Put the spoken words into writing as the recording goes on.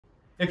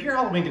If your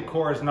Halloween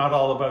decor is not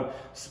all about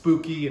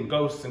spooky and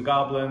ghosts and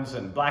goblins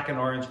and black and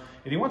orange,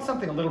 and you want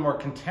something a little more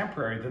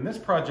contemporary, then this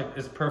project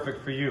is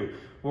perfect for you.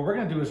 What we're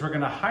gonna do is we're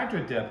gonna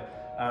hydro dip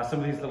some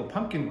of these little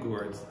pumpkin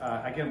gourds,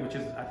 again, which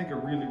is, I think, a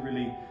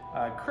really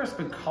crisp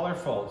and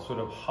colorful sort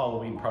of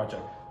Halloween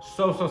project.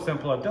 So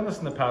simple. I've done this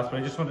in the past, but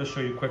I just wanted to show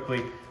you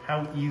quickly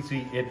how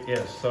easy it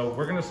is. So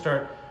we're gonna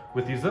start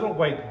with these little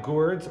white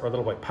gourds or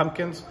little white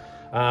pumpkins.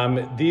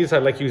 These I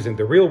like using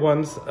the real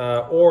ones,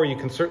 or you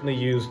can certainly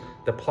use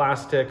the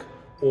plastic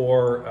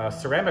or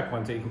ceramic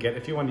ones that you can get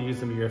if you want to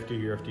use them year after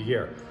year after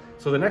year.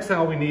 So the next thing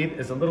all we need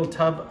is a little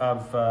tub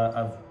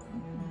of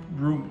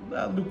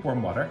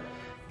lukewarm water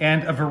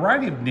and a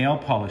variety of nail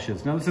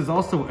polishes. Now this is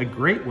also a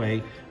great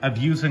way of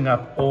using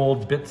up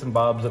old bits and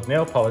bobs of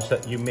nail polish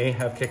that you may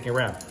have kicking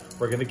around.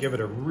 We're gonna give it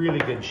a really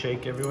good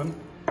shake, everyone.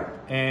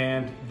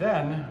 And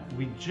then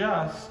we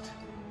just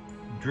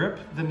drip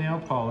the nail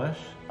polish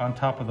on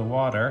top of the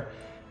water,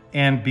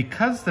 and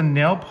because the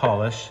nail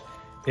polish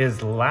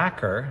is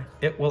lacquer,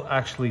 it will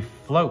actually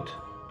float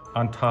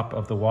on top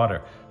of the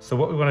water. So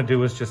what we want to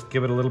do is just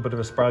give it a little bit of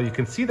a spiral. You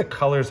can see the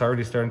colors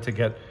already starting to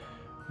get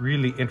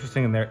really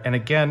interesting in there. And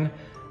again,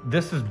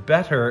 this is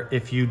better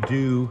if you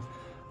do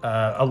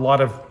a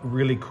lot of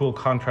really cool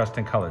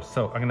contrasting colors.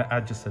 So I'm going to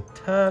add just a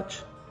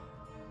touch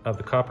of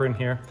the copper in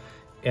here,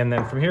 and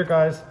then from here,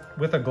 guys,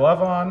 with a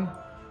glove on,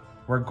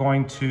 we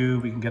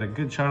can get a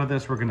good shot of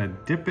this. We're gonna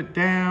dip it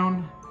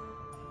down,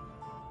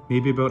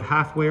 maybe about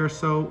halfway or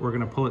so. We're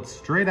gonna pull it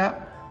straight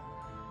up,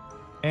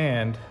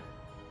 and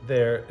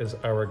there is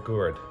our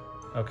gourd.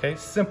 Okay,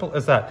 simple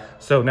as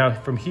that. So now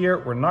from here,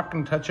 we're not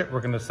gonna touch it. We're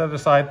gonna set it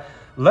aside,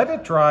 let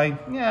it dry,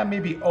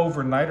 maybe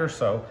overnight or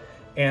so,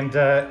 and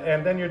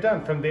then you're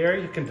done. From there,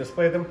 you can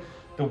display them.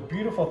 The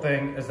beautiful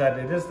thing is that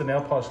it is the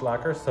nail polish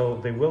lacquer, so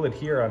they will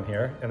adhere on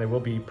here, and they will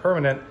be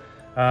permanent,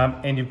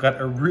 and you've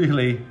got a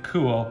really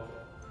cool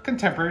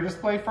contemporary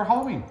display for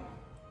Halloween.